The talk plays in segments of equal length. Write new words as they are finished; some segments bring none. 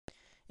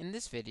In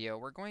this video,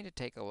 we're going to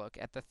take a look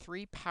at the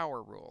three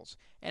power rules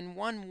and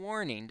one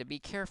warning to be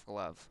careful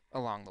of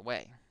along the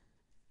way.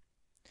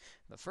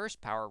 The first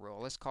power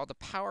rule is called the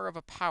power of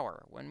a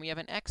power when we have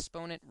an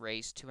exponent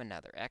raised to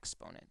another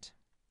exponent.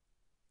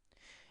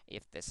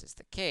 If this is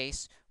the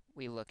case,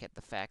 we look at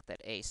the fact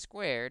that a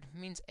squared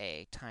means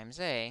a times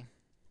a,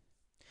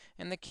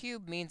 and the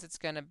cube means it's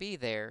going to be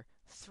there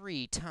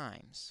 3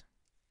 times.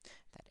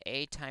 That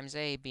a times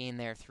a being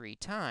there 3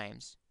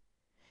 times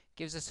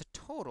gives us a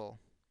total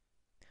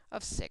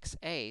of 6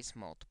 a's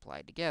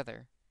multiplied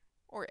together,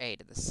 or a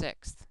to the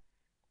 6th.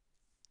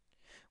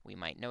 We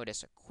might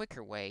notice a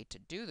quicker way to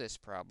do this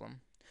problem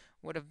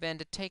would have been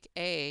to take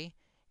a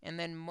and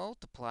then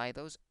multiply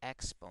those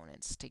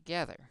exponents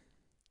together,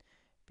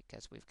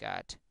 because we've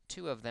got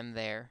 2 of them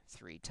there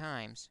 3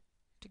 times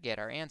to get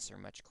our answer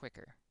much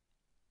quicker.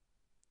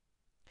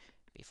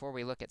 Before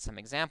we look at some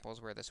examples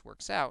where this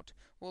works out,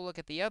 we'll look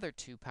at the other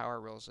 2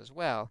 power rules as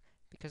well,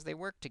 because they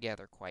work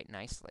together quite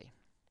nicely.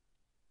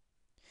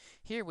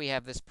 Here we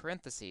have this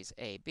parentheses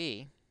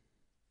AB,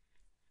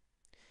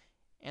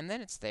 and then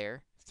it's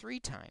there 3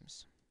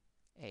 times,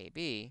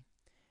 AB,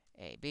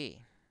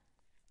 AB.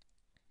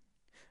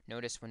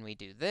 Notice when we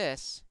do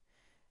this,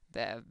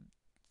 the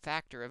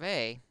factor of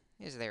a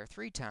is there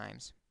 3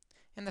 times,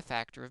 and the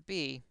factor of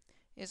b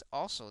is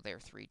also there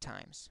 3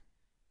 times.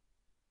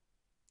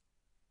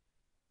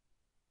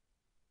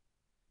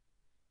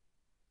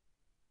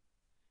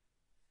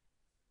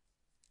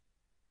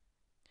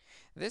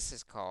 This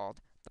is called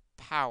the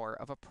power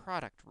of a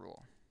product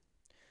rule,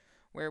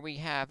 where we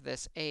have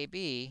this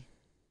AB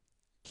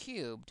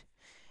cubed,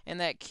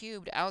 and that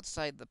cubed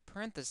outside the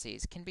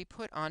parentheses can be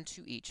put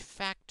onto each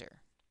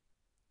factor.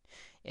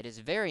 It is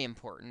very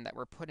important that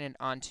we're putting it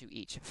onto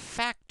each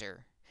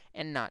factor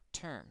and not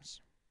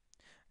terms.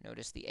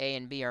 Notice the a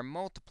and b are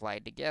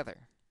multiplied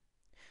together.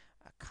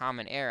 A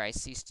common error I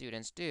see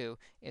students do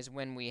is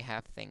when we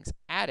have things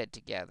added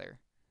together,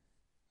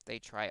 they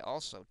try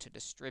also to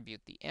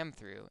distribute the m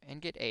through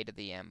and get a to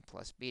the m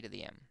plus b to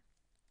the m.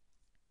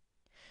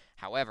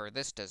 However,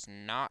 this does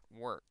not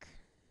work.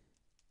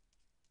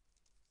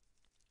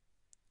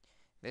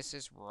 This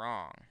is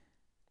wrong.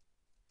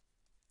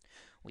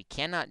 We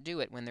cannot do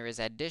it when there is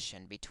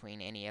addition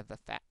between any of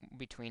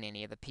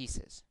the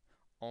pieces.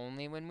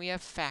 Only when we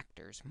have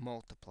factors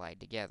multiplied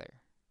together.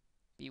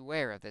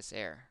 Beware of this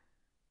error.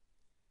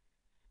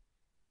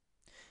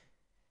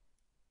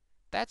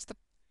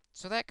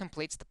 So that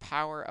completes the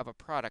power of a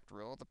product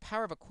rule. The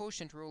power of a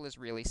quotient rule is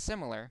really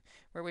similar,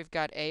 where we've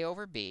got a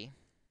over b,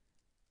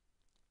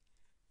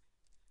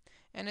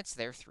 and it's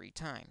there 3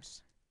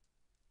 times.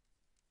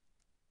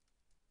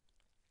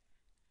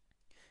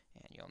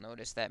 And you'll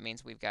notice that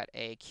means we've got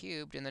a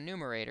cubed in the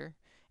numerator,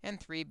 and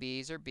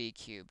 3b's or b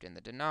cubed in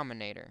the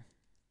denominator.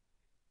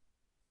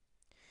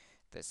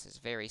 This is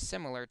very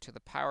similar to the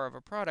power of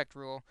a product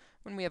rule.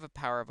 When we have a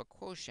power of a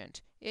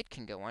quotient, it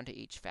can go onto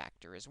each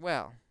factor as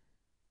well.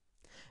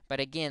 But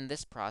again,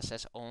 this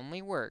process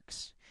only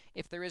works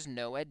if there is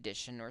no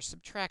addition or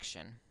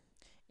subtraction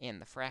in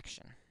the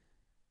fraction.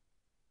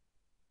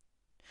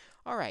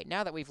 All right,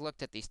 now that we've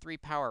looked at these 3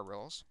 power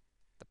rules,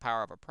 the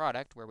power of a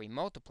product, where we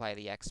multiply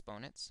the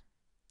exponents,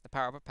 the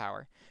power of a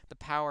power, the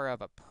power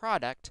of a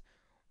product,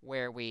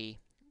 where we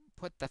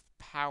put the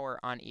power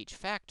on each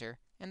factor,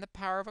 and the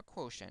power of a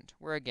quotient,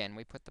 where again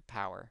we put the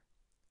power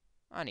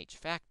on each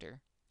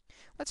factor,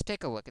 let's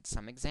take a look at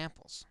some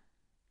examples.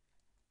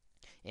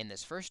 In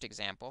this first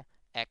example,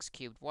 x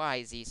cubed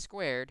y z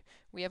squared,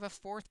 we have a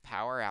 4th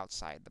power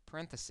outside the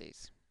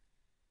parentheses.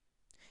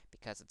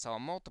 Because it's all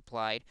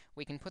multiplied,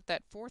 we can put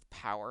that 4th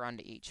power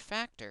onto each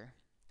factor,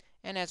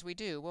 and as we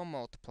do, we'll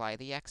multiply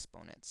the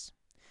exponents,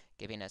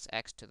 giving us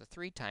x to the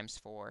 3 times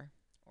 4,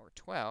 or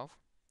 12,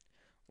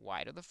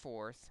 y to the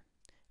 4th,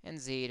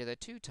 and z to the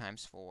 2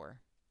 times 4,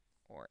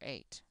 or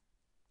 8.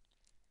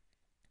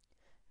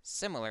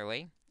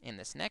 Similarly, in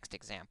this next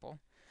example,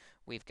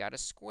 we've got a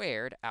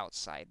squared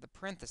outside the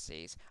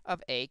parentheses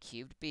of a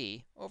cubed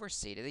b over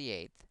c to the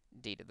 8th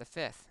d to the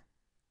 5th.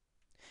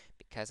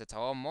 Because it's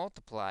all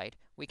multiplied,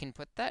 we can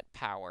put that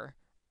power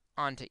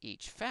onto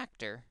each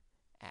factor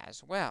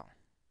as well.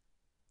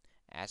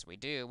 As we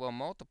do, we'll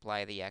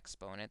multiply the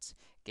exponents,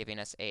 giving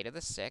us a to the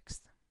 6th,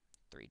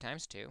 3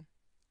 times 2,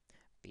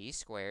 b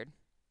squared,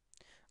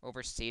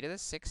 over c to the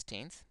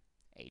 16th,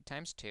 8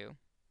 times 2,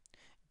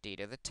 d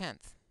to the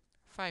 10th,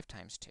 5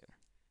 times 2.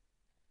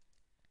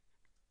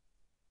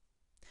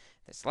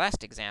 This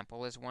last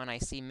example is one I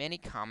see many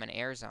common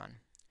errors on.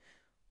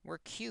 We're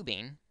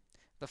cubing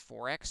the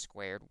 4x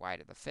squared y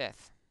to the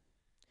 5th.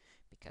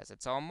 Because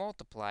it's all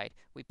multiplied,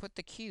 we put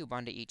the cube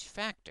onto each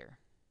factor.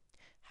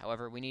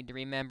 However, we need to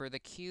remember the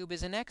cube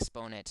is an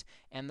exponent,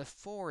 and the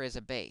 4 is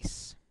a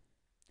base.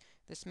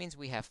 This means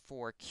we have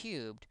 4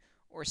 cubed,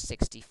 or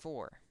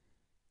 64.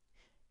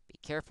 Be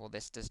careful,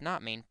 this does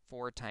not mean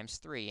 4 times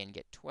 3 and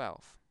get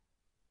 12.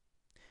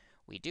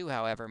 We do,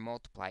 however,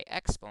 multiply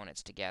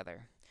exponents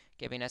together,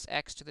 giving us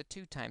x to the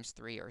 2 times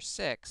 3, or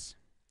 6,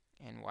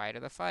 and y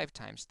to the 5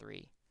 times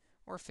 3,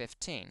 or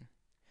 15,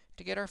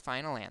 to get our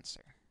final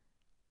answer.